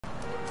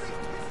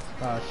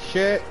Oh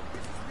shit.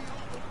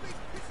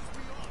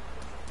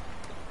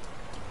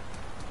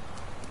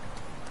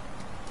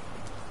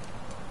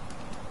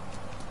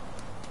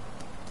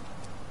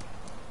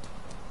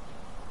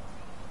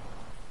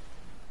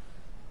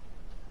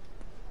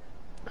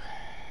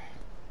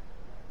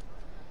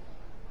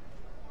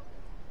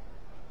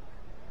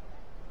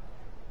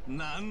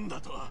なんだ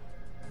と、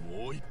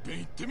もう一遍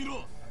言ってみ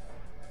ろ。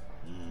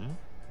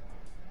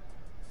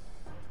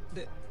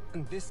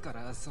ですか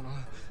らその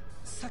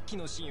さっき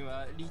のシーン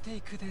はリテ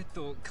イクで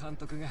と監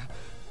督が。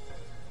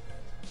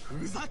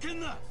ふざけん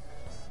な。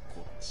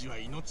こっちは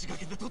命が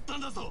けで撮った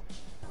んだぞ。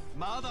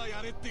まだ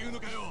やれっていうの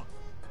かよ。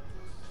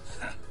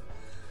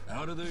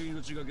あれで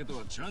命がけと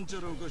はちゃんち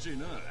ゃらおかしい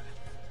な。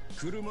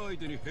車相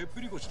手にへっ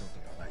ぴり腰だった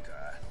ではないか。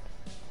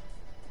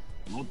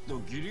もっと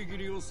ギリギ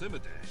リを攻め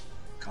て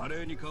華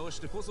麗にかわし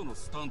てこその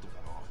スタントだ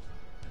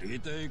ろ。リ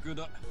テイク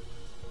だ。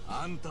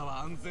あんた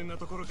は安全な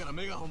ところから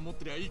メガホン持っ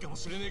てりゃいいかも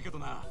しれねえけど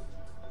な。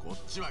こっ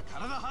ちは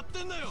体張っ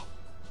てんだよ。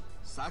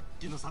さっ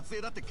きの撮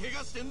影だって怪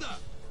我してんだ。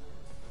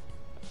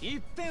い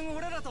っぺん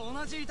俺らと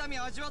同じ痛み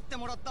味わって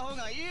もらった方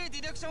がいいデ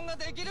ィレクションが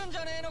できるんじ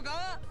ゃねえの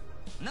か。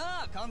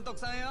なあ監督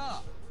さんよ。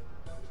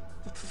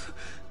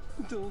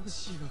どう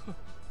しよ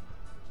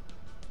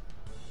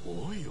う。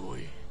おいお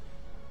い、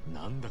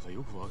なんだか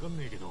よくわかん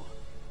ねえけど、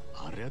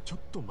あれはちょっ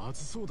とま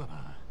ずそうだ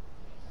な。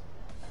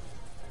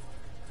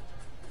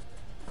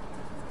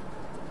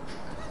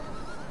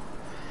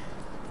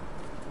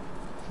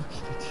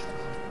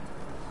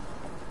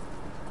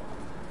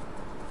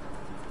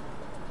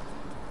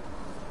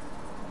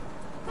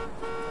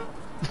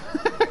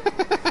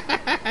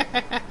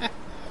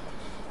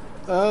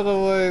I don't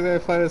know why I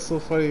find it so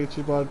funny.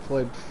 Ichiban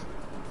played.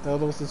 I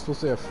don't know if it's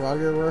supposed to be a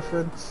Frogger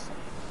reference.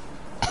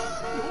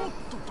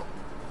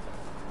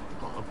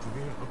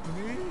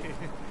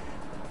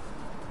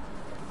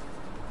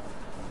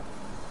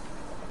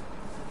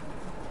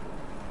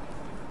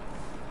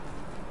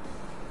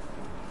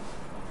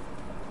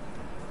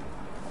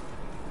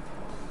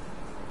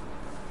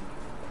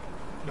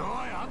お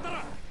い、あんた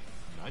ら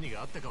何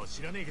があったかは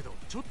知らねえけど、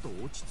ちょっと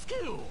落ち着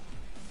けよ。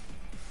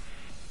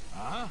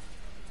あ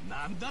あ、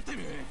なんだて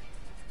めえ。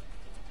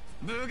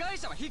部外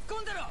者は引っ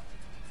込んでろ。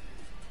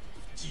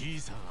じい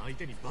さん相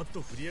手にバッ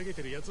ト振り上げ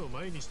てるやつを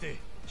前にして引っ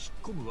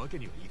込むわけ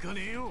にはいか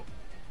ねえよ。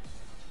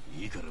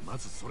いいからま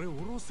ずそれを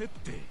下ろせっ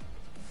て。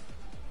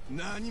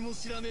何も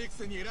知らねえく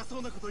せに偉そ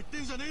うなこと言って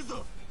んじゃねえ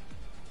ぞ。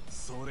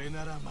それ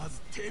ならまず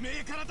てめ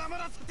えから黙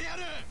らせてや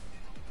る。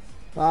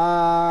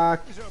Fuck.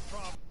 く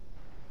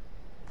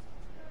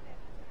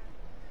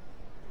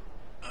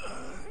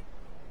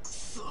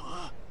そ。っ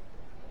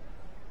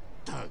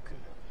たく、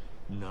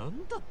な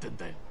んだってん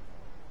だよ。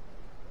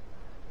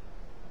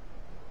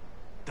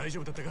大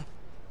丈夫だったか、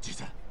じい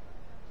さん。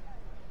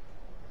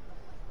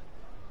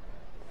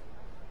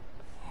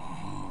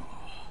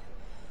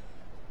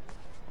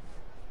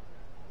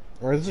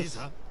Or is this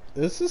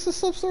a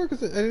Substory?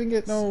 Because I didn't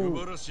get no. 素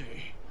晴らしい。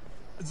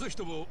ぜひ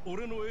とも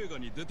俺の映画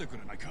に出てく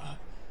れないか。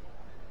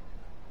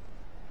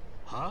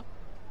は？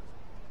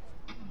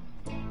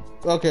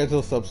 Okay, it's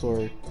a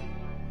Substory.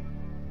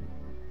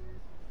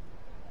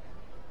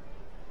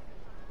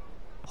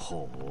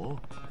 ほう。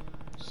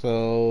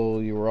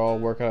 So you were all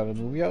working on a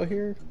movie out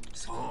here?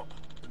 そう。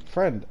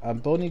 Friend, I'm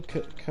Boni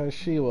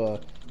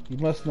Kashiwa. You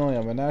must know me.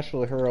 I'm a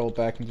national hero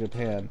back in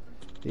Japan.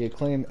 The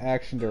acclaimed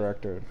action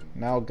director,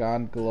 now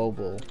gone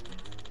global.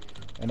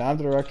 And I'm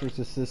the director's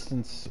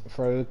assistant,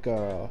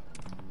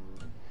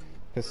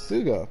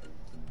 Kasuga.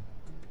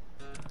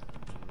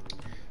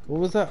 What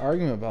was that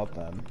argument about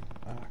then?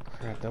 Ah,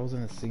 crap, that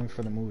wasn't a scene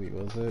for the movie,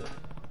 was it?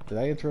 Did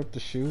I interrupt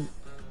the shoot?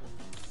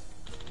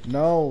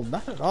 No,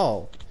 not at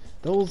all.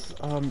 Those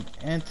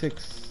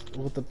antics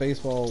with the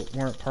baseball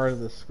weren't part of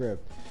the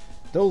script.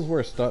 Those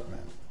were stuntmen.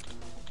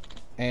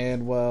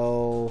 And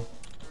well,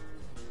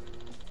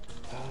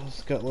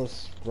 those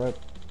gutless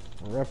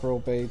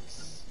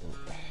reprobates,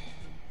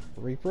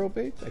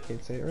 I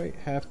can't say it right,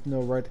 have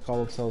no right to call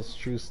themselves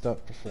true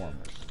stunt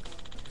performers.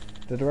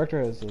 The director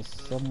has a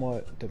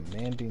somewhat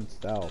demanding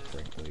style,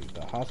 frankly.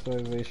 The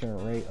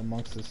hospitalization rate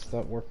amongst his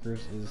stunt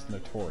workers is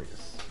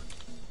notorious.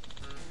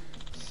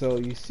 So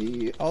you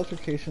see,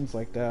 altercations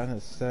like that on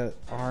his set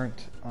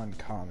aren't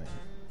uncommon.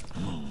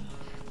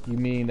 You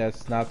mean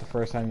that's not the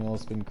first time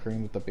you've been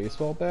creamed with a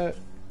baseball bat?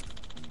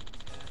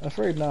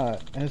 Afraid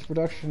not, and his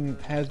production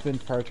has been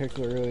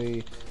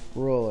particularly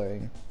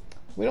grueling.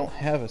 We don't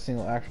have a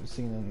single action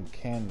scene in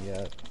Cannes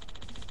yet.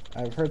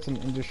 I've heard some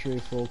industry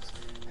folks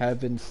had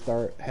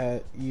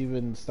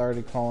even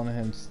started calling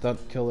him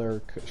Stunt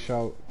Killer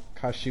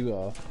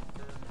Kasuga.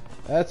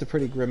 That's a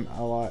pretty grim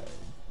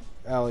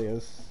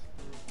alias.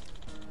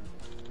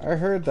 I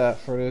heard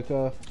that,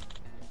 Furuka.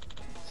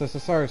 So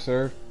sorry,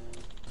 sir.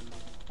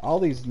 All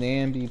these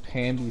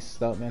namby-pamby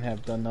stuntmen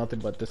have done nothing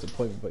but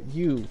disappointment, but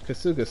you,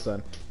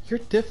 Kasuga-san, you're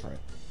different.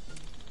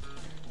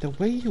 The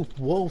way you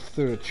wove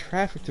through the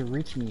traffic to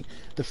reach me,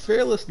 the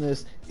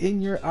fearlessness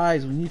in your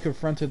eyes when you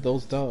confronted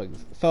those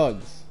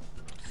thugs.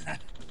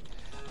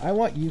 I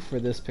want you for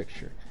this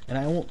picture, and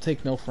I won't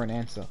take no for an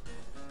answer.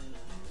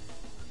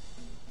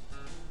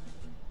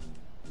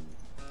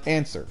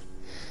 Answer.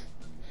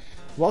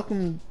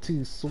 Welcome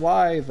to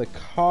Swy the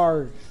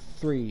Car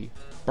 3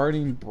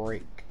 Burning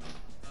Break.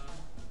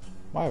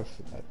 Why have I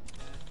said that?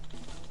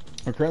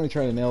 I'm currently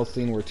trying to nail a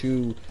scene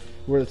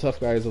where the tough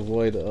guys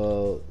avoid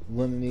a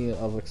litany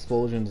of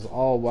explosions,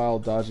 all while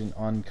dodging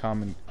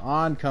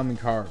oncoming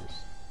cars.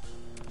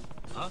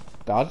 Huh?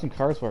 Dodging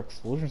cars while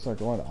explosions are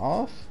going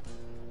off?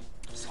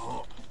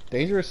 So,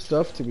 Dangerous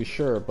stuff to be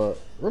sure, but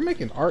we're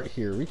making art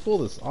here. We pull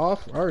this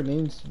off, our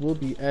names will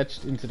be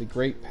etched into the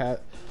great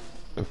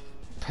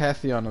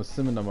pantheon of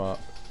cinema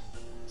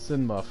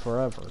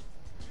forever.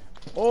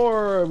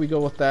 Or we go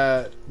with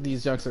that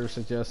these youngsters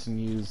suggest and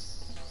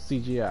use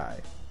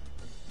CGI.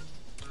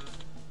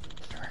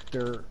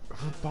 Director,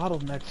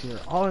 bottleneck here.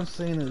 All I'm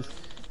saying is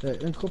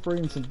that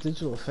incorporating some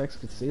digital effects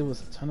could save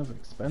us a ton of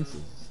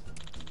expenses.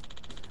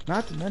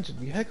 Not to mention,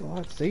 we a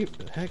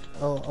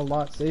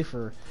lot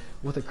safer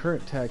with the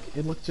current tech.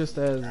 It looks just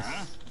as...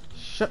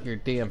 Shut your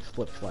damn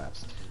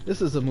flip-flaps.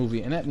 This is a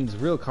movie, and that means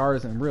real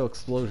cars and real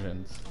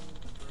explosions.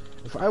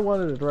 If I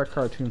wanted to direct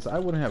cartoons, I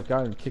wouldn't have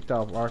gotten kicked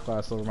out of art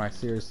class over my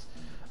series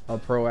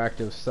of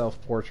proactive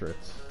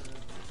self-portraits.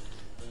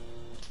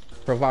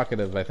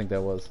 Provocative, I think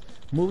that was.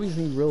 Movies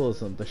need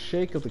realism. The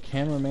shake of the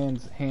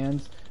cameraman's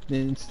hands, the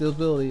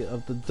instability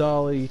of the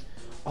dolly,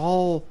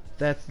 all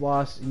that's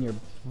lost in your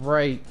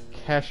bright,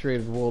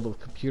 castrated world of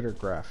computer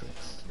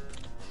graphics.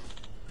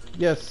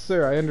 Yes,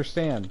 sir, I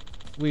understand.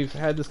 We've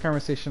had this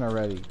conversation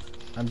already.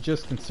 I'm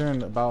just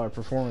concerned about our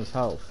performance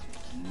health.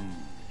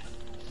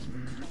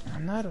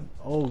 I'm not an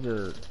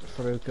ogre,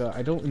 Furuka.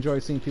 I don't enjoy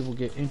seeing people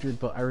get injured,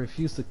 but I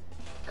refuse to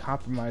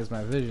compromise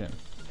my vision.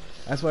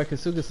 That's why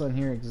Kasuga-san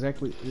here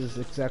is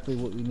exactly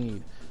what we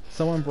need.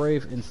 Someone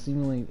brave and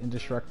seemingly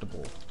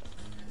indestructible.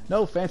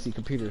 No fancy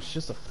computers,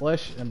 just a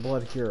flesh and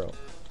blood hero.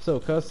 So,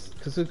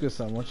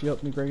 Kasuga-san, won't you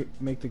help me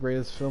make the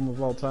greatest film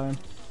of all time?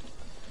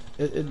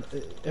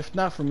 If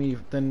not for me,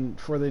 then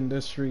for the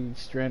industry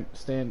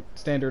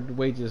standard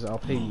wages, I'll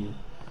pay you.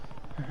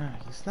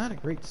 He's not a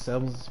great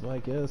salesman, but I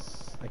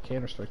guess I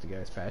can respect the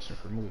guy's passion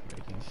for movie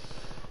making.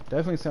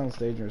 Definitely sounds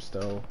dangerous,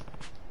 though.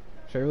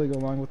 Should I really go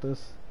along with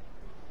this?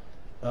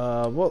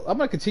 Well, I'm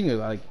gonna continue.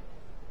 Like,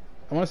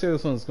 I want to see where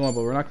this one's going,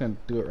 but we're not gonna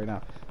do it right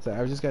now. So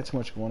I've just got too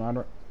much going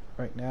on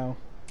right now.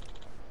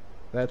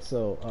 That's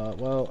so.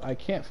 Well, I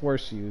can't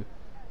force you.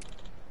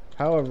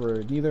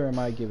 However, neither am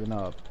I giving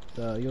up.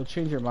 You'll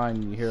change your mind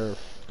when you hear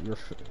your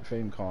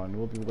fame calling.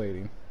 We'll be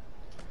waiting.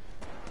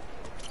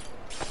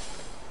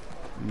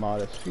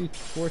 Modest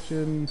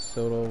fortune,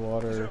 soda,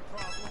 water.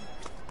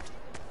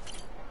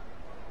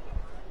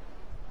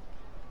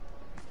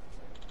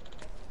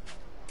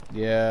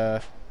 Yeah.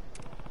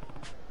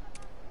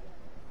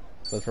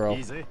 Let's roll.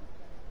 easy.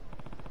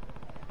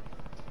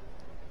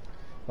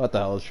 What the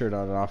hell? It's sure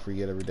not an offer you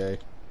get every day.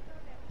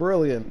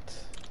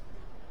 Brilliant.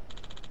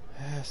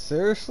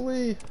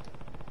 Seriously?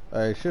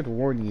 I should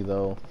warn you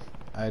though.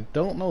 I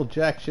don't know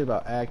jack shit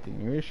about acting.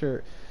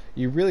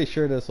 You really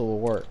sure this will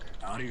work?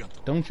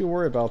 Don't you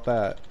worry about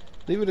that.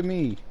 Leave it to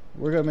me.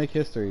 We're gonna make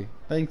history.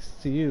 Thanks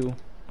to you.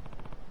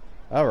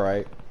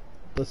 Alright.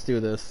 Let's do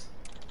this.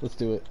 Let's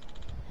do it.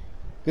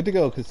 Good to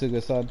go,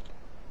 Kasuga-san.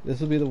 This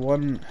will be the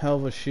one hell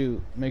of a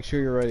shoot. Make sure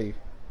you're ready.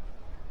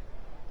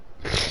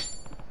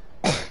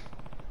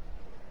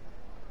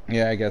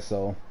 Yeah, I guess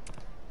so.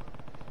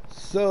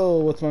 So,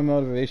 what's my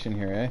motivation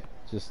here, eh?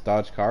 Just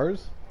dodge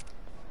cars?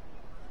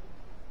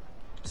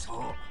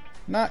 So,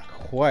 Not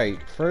quite.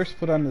 First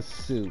put on the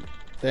suit.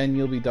 Then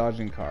you'll be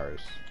dodging cars.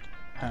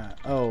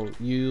 Oh,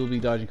 you'll be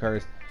dodging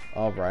cars.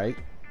 Alright.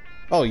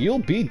 Oh, you'll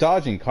be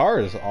dodging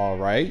cars,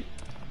 alright.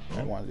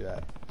 I want to do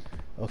that.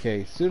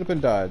 Okay, suit up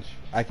and dodge.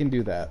 I can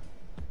do that.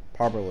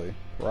 Probably.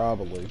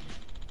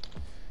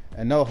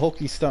 And no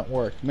hokey stunt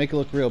work. Make it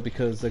look real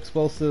because the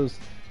explosives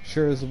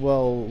sure as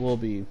well will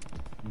be.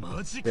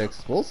 The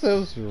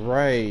explosives?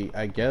 Right.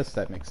 I guess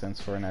that makes sense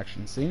for an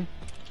action scene.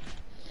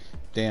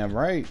 Damn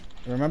right.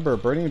 Remember,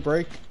 Burning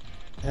Break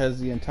has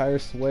the entire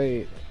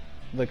sway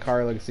the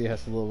car legacy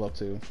has to live up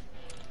to.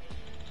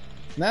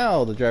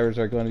 Now the drivers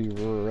are going to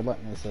be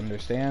relentless,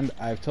 understand?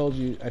 I told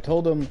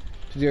them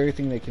to do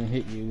everything they can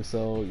hit you,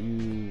 so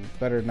you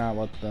better not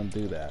let them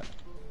do that.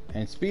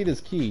 And speed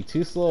is key.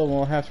 Too slow and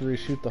we'll have to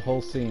reshoot the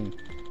whole scene.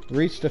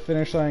 Reach the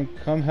finish line,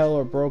 come hell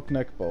or broke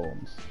neck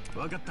bones.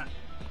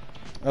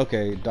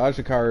 Okay, dodge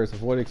the cars,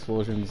 avoid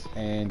explosions,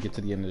 and get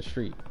to the end of the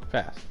street.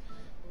 Fast.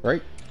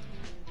 Right?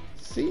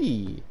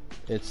 See,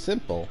 it's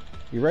simple.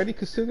 You ready,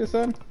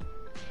 Kasuga-san?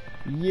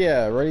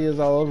 Yeah, ready as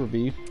I'll ever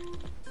be.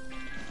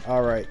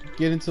 Alright,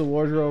 get into the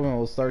wardrobe and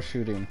we'll start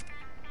shooting.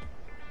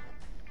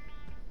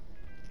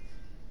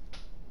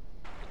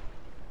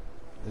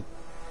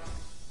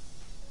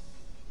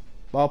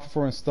 While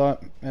performing stunt,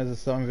 as the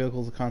stunt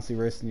vehicles are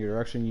constantly racing in your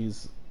direction,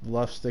 use the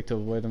left stick to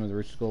avoid them and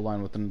reach the goal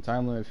line within the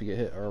time limit. If you get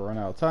hit or run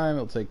out of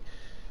time,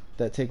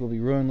 that take will be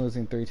ruined.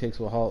 Losing 3 takes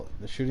will halt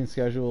the shooting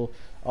schedule.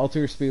 Alter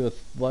your speed with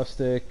left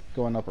stick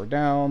going up or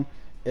down.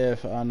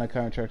 If on the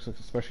kind of tracks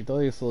especially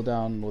delayed, slow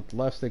down with the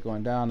left stick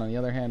going down. On the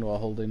other hand, while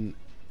holding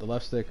the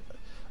left stick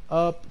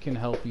up can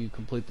help you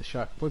complete the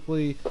shot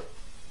quickly.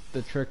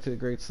 the trick to the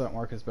great stunt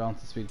market is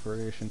balance the speed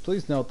variation.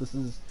 Please note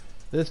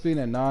this being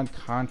a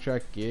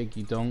non-contract gig,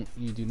 you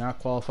do not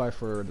qualify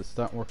for the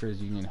stunt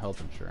workers union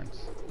health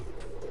insurance.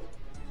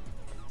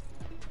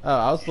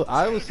 Oh,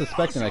 I was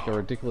suspecting like a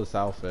ridiculous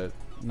outfit.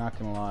 Not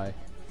gonna lie.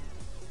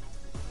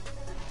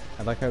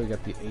 I like how we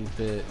got the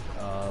 8-bit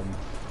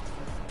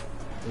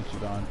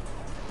Ichiban.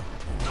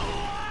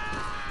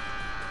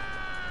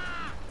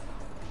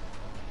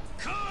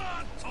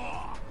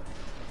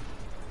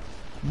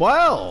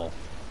 Well,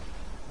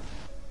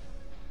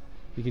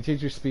 you can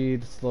change your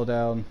speed, slow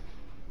down.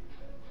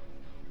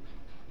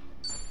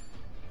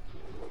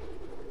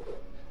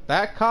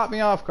 That caught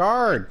me off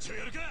guard.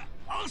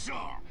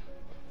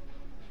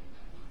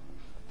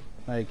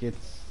 Like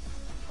it's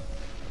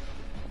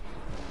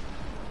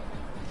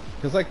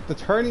because like the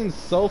turning's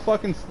so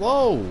fucking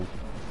slow.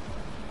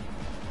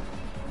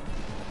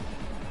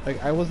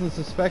 Like I wasn't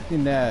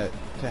suspecting that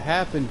to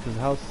happen because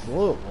how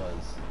slow it was.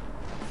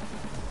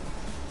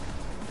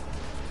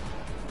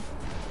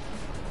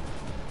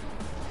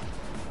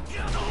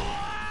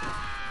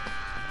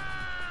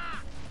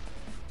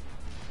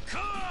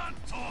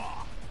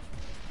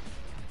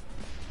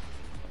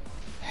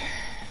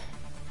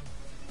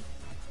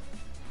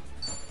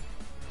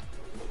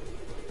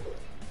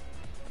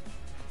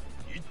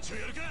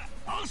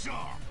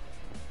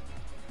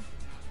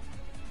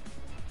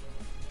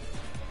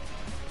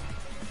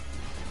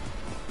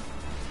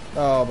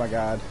 Oh my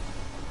god.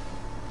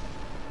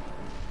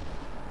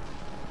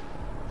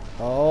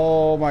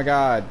 Oh my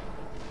god.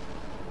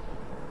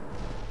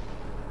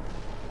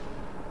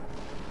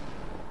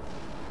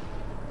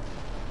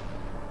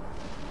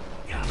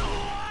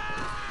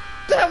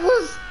 That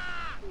was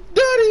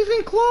not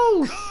even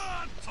close.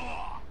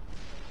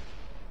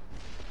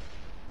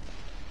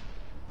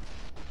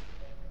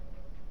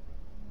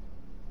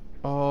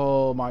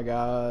 Oh my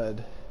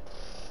god.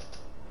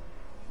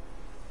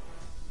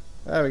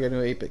 Oh, we got a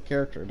new 8-bit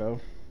character though.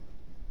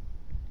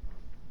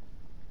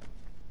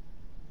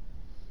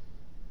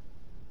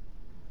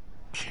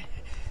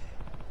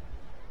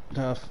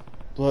 Tough.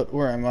 But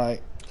where am I?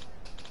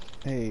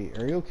 Hey,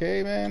 are you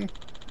okay, man?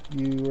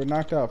 You were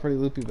knocked out pretty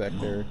loopy back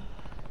there.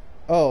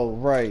 Oh,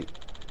 right.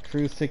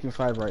 Crew's taking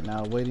 5 right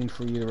now, waiting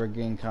for you to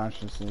regain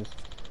consciousness.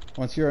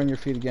 Once you're on your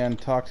feet again,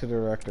 talk to the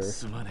director.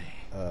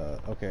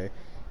 Okay.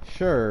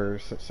 Sure,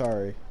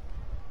 sorry.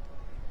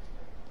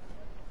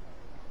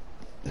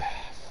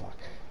 Fuck.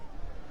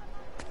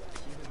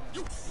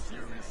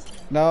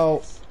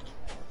 No.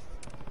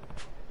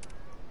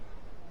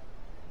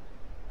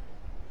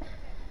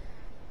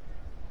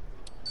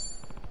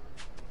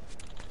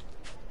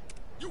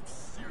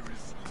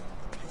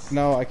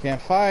 No, I can't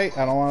fight.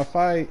 I don't want to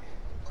fight.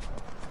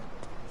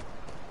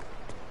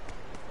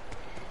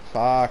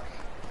 Fuck.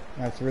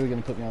 That's really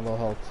gonna put me on low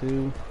health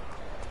too.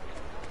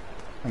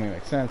 I mean, it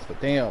makes sense, but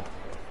damn.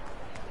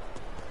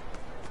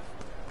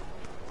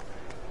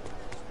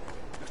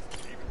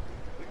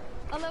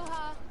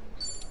 Aloha.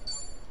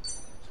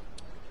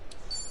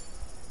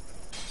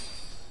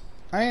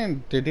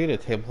 And they did a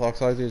table clock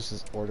size,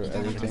 just order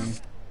everything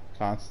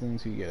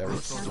constant so you get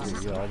everything, so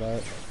you get all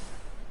that.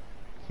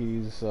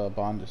 He's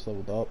Bond just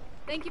leveled up.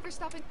 Thank you for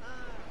stopping.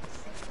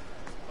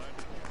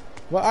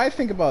 What I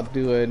think about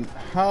doing,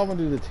 how I'm gonna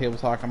do the table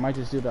talk, I might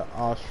just do it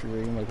off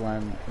stream, like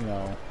when, you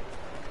know,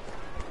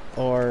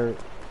 or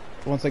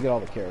once I get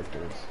all the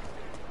characters.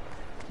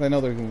 I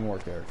know there's gonna be more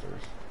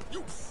characters.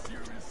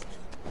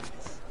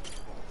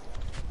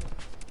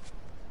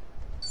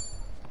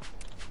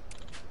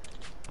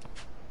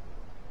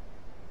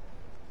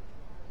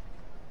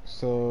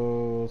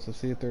 So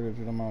see if there's a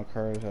good amount of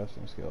cards, have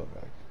to scale it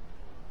back.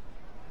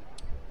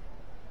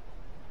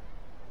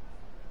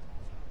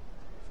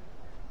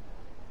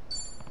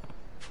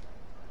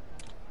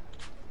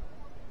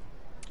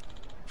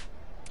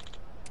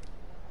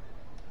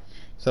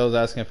 So I was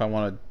asking if I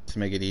wanted to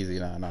make it easy.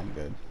 Nah, no, I'm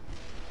good.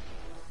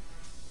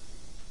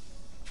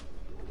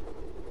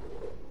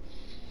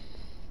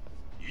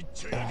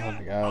 Oh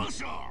my god.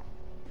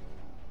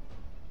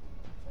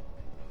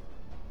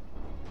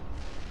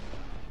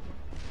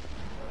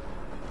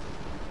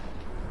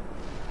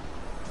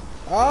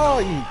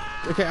 Oh,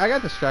 okay, I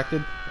got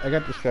distracted.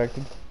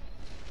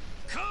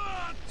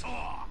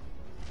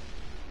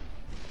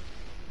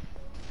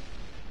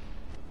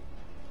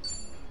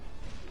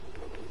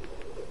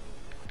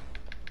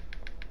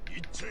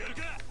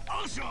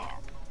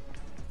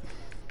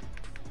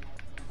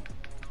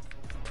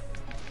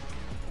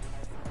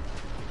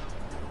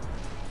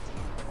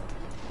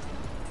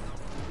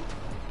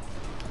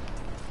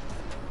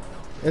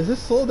 Is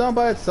this slowed down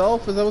by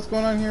itself? Is that what's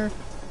going on here?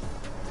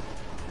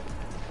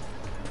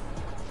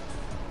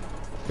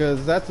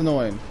 Because that's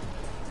annoying.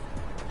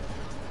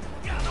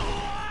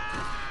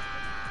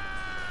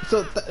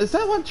 So, is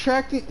that one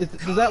tracking?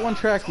 Does that one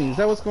track me? Is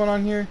that what's going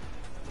on here?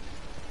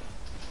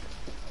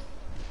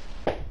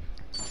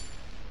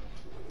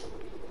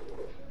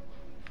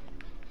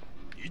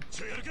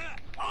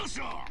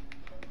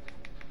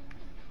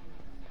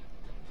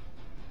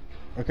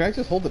 Okay, I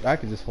just hold it. I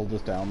can just hold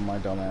this down, my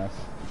dumb ass.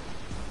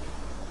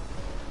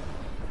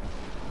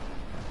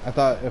 I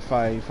thought if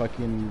I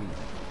fucking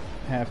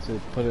have to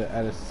put it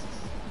at a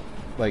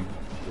like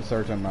a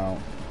certain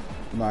amount,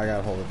 no, I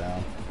gotta hold it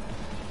down.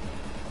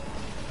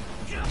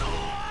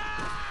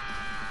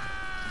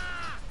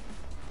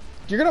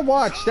 You're gonna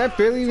watch. That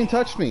barely even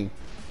touched me.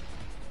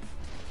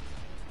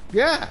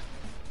 Yeah,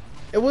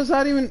 it was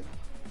not even.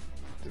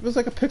 It was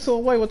like a pixel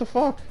away. What the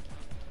fuck?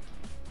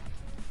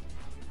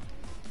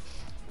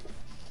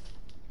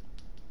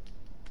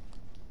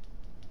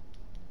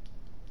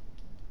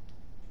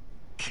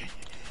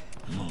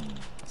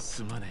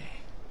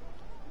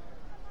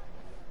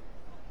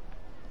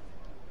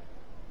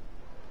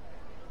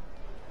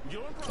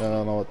 I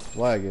don't know what the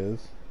flag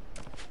is.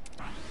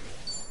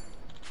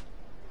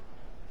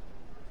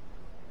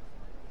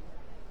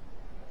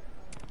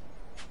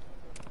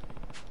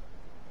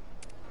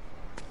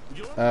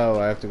 Oh,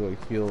 I have to go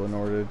heal in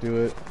order to do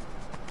it.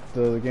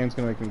 The game's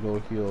gonna make me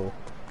go heal.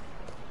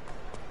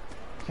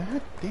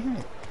 God damn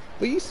it.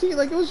 But you see,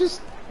 like, it was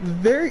just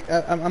very...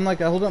 I'm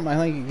like, I hold up my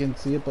hand, you can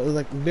see it, but it was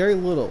like very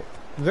little.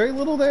 Very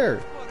little there.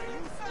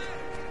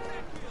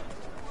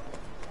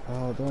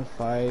 Oh, don't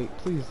fight.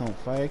 Please don't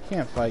fight. I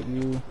can't fight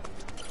you.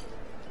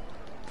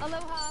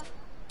 Aloha.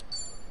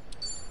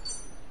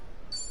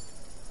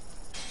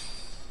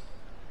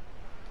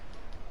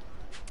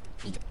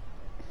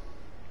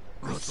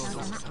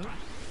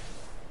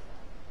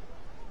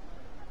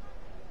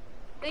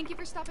 Thank you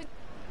for stopping.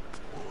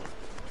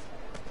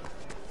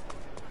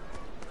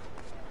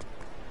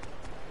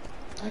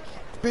 I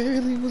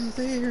barely was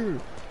there.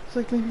 It's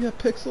like maybe a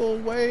pixel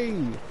away.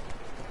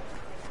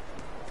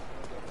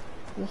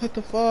 What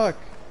the fuck?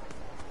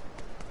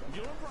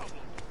 Your problem.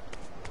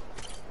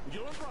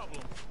 Your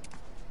problem.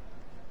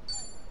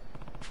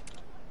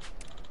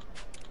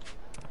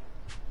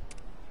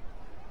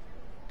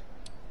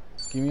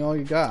 Give me all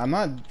you got. I'm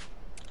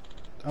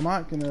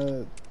not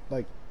gonna,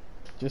 like,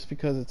 just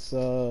because it's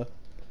alright,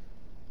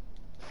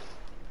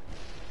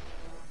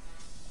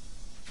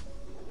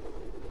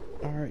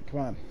 come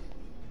on.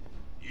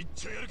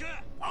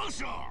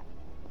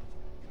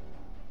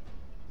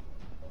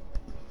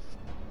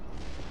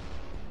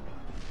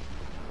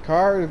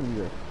 Car,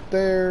 you're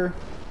there.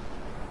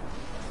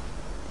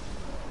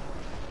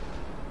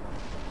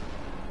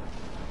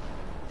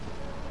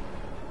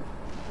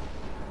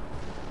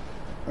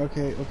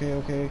 Okay, okay,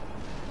 okay.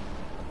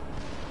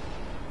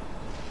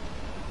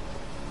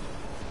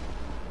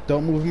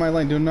 Don't move in my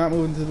lane. Do not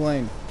move into the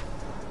lane.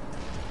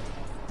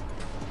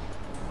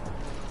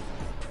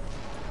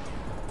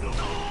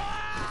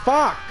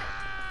 Fuck!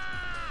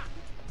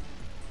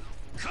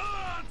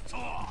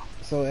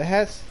 So it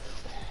has...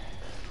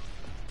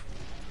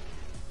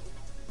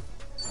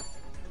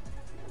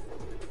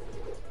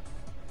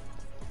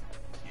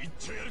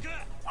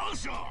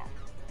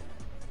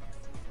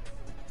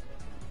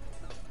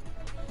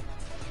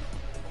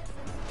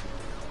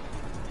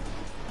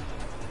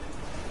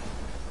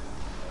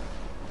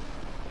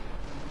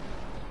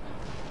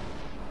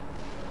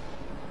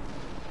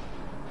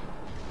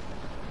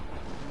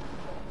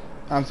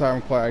 I'm sorry,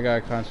 I'm quiet. I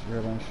gotta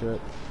concentrate on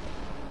shit.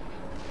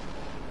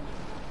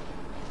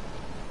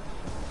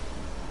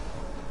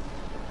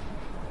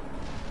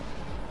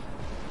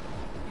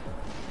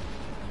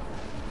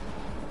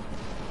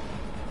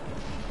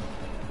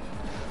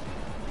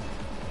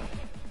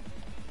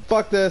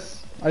 Fuck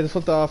this. I just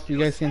flipped off. You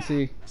guys can't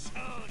see.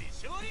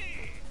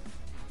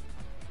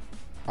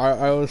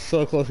 I was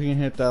so close to getting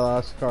hit that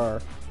last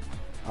car.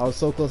 I was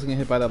so close to getting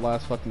hit by that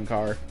last fucking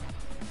car.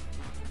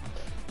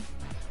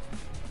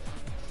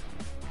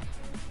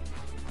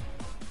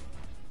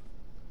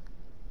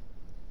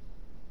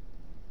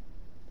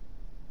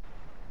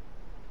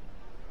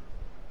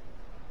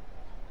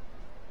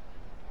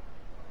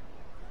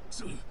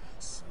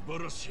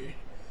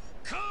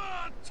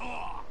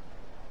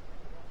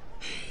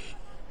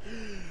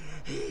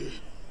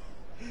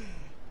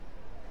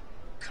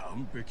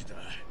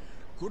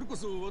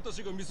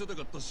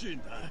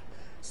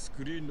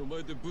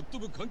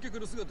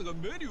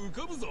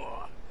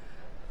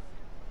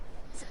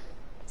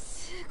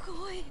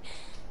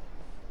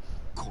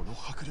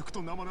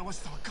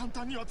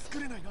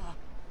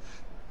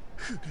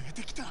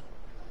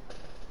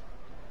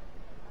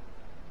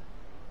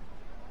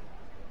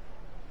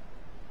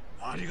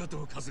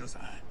 Kasugaさ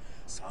ん、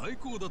最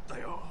高だった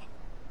よ。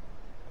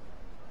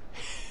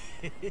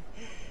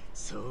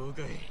そう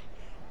かい。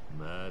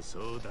まあ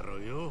そうだろ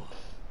うよ。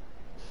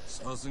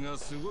さすが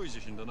すごい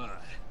自信だな。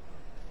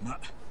ま、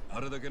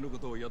あれだけのこ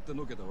とをやって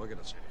のけたわけ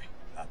だし、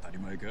当たり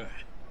前か。違う。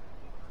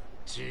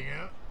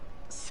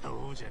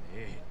そうじゃね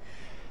え。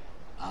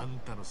あん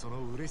たのそ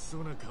の嬉しそ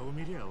うな顔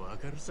見りゃわ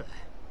かるさ。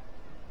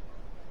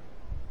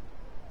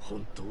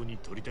本当に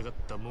取りたかっ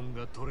たもん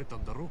が取れた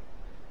んだろ。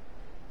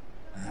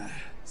ああ、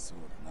そう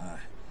だな。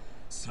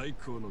最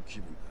高の気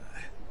分だ。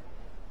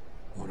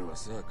俺は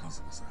さ、カ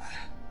ズがさ、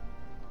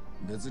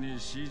別に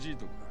CG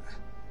とか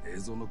映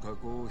像の加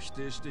工を否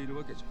定している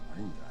わけじゃ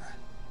ないんだ。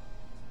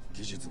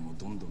技術も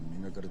どんどん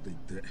磨かれていっ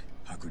て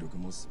迫力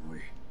もすご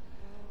い。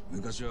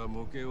昔は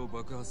模型を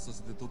爆発さ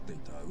せて撮ってい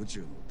た宇宙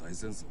の大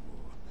戦争も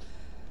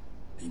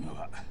今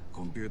は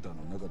コンピューター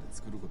の中で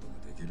作ることが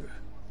できる。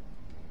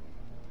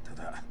た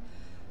だ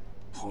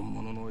本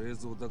物の映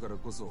像だから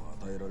こそ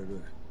与えられ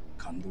る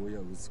感動や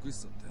美し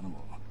さっての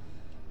も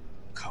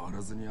変わ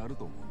らずにある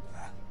と思うん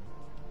だ。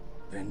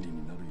便利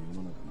になる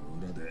世の中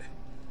の裏で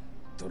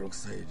泥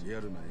臭いリア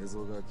ルな映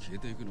像が消え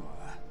ていくの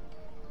は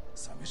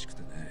寂しく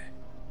てね。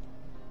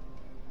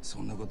そ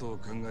んなことを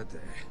考えて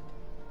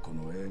こ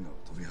の映画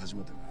を撮り始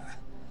めたが、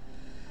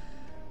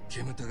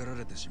煙たがら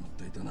れてしまっ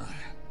ていたな。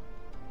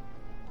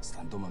ス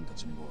タントマンた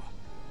ちにも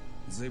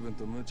随分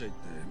と無茶言っ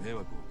て迷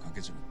惑をか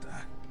けちまっ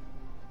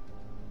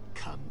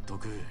た。監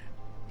督、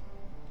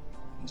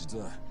実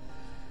は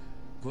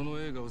この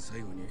映画を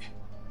最後に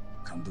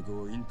監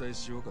督を引退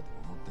しようかと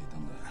思っていた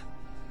んだ。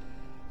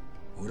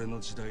俺の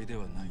時代で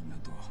はないな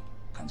と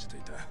感じて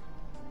いた。た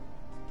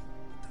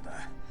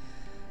だ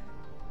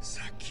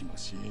さっきの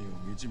シーンを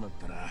見ちまっ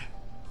たら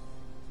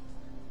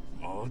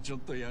もうちょ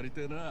っとやり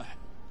てえな。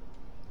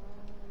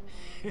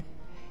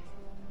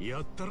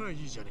やったら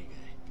いいじゃねえ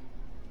か。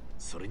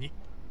それに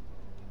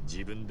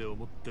自分で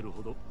思ってる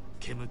ほど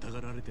煙た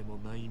がられても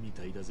ないみ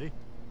たいだぜ。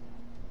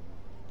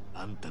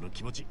あんたの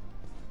気持ち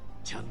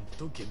ちゃん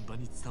と現場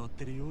に伝わっ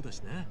てるようだ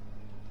しな。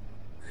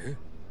え？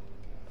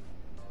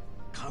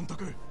監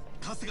督、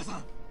春日さ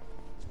ん。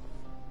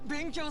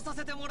勉強さ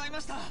せてもらいま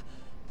した。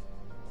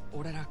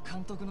俺ら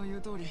監督の言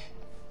う通り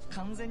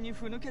完全に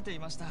ふぬけてい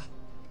ました。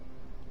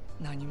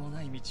何も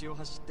ない道を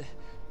走って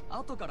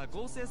後から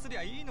合成すり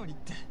ゃいいのにっ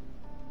て。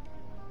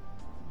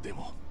で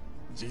も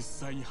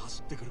実際に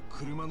走ってくる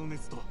車の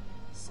熱と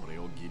それ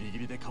をギリギ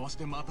リでかわし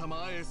てまた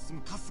前へ進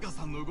む春日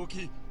さんの動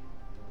き、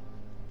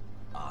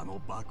あの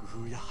爆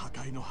風や破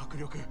壊の迫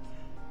力、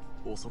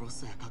恐ろし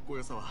さやかっこ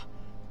よさは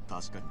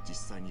確かに実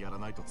際にやら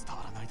ないと伝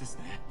わらないです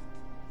ね。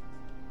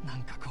な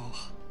んかこ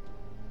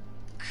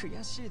う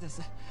悔しいで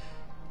す。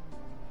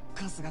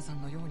春日さ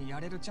んのようにや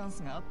れるチャン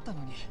スがあった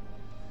のに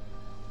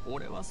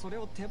俺はそれ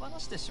を手放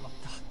してしまっ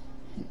た。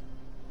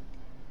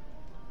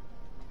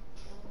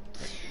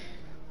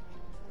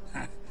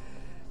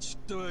ち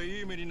っとは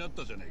いい目になっ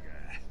たじゃないか。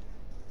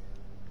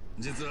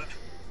実は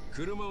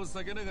車を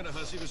避けながら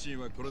走るシー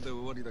ンはこれで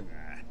終わりだが、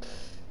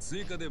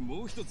追加で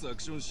もう一つア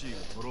クションシーン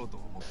を撮ろうと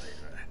思っている。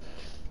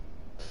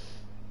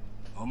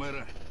お前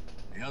ら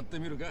やって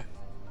みるか？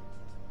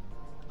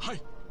は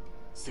い、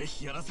ぜ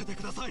ひやらせて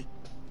ください。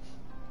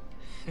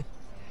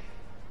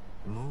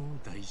もう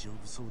大丈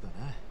夫そうだ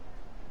な。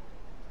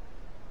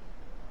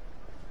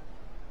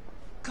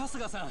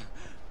春日さん、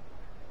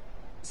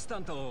スタ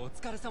ントお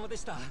疲れ様で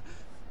した。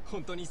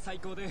本当に最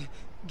高で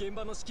現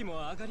場の士気も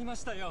上がりま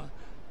したよ。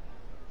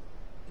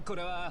こ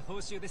れは報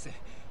酬です。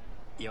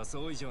予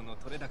想以上の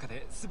取れ高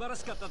で素晴ら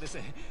しかったです。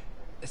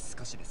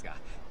少しですが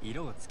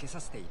色をつけ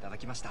させていただ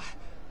きました。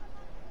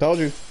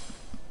Told you.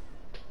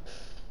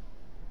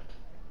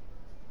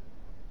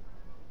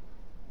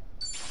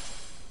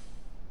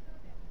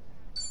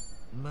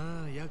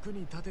 まあ役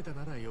に立てた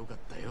ならよかっ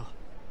たよ。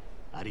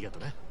ありがと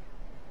な。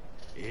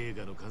映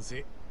画の完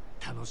成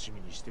楽し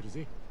みにしてる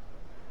ぜ。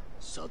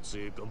撮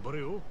影頑張れ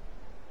よ。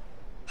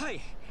はい。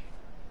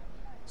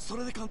そ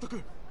れで監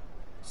督、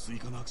追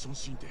加のアクション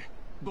シーンって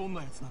どん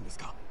なやつなんです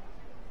か？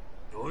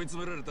追い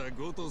詰められた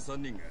強盗3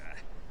人が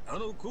あ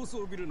の高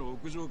層ビルの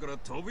屋上から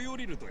飛び降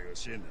りるという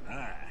シーンだ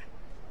な。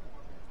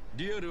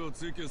リアルを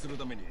追求する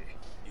ために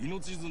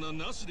命綱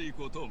なしで行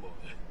こうと思う。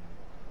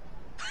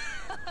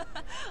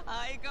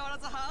相変わら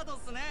ずハードっ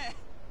すね。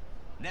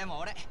でも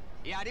俺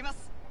やりま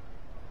す。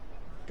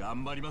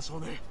頑張りましょ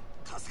うね、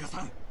春日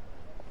さん。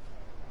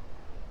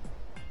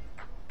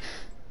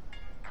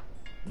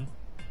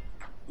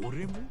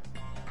俺も？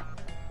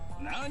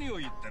何を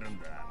言ってるん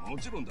だ。も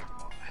ちろんだ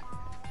と思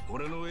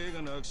う。俺の映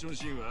画のアクション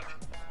シーンは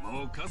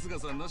もう春日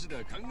さんなしで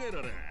は考え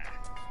られん。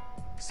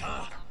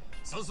さあ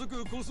早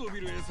速高層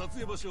ビルへ撮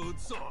影場所を移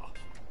そう。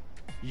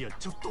いや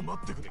ちょっと待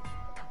ってくれ。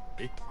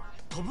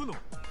飛ぶの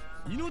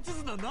命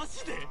綱な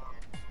しで？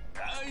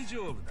大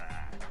丈夫だ。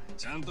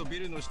ちゃんとビ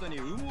ルの下に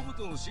羽毛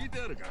布団を敷いて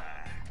あるから。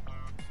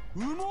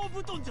羽毛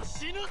布団じゃ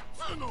死ぬっ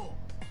つうの。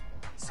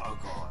そこ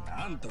を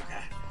なんとか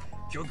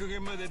極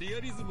限までリア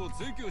リズムを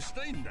追求し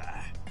たいんだ。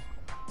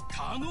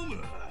頼む。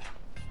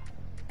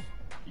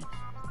いや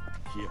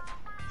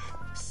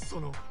そ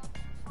のもう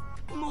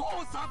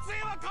撮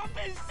影は勘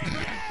弁してくれ。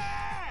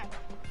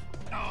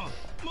あ、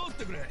待っ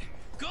てくれ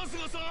春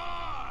日さん。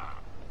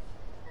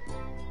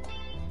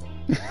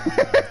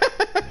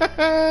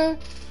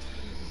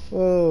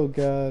Oh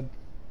god.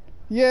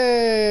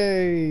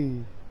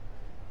 Yay!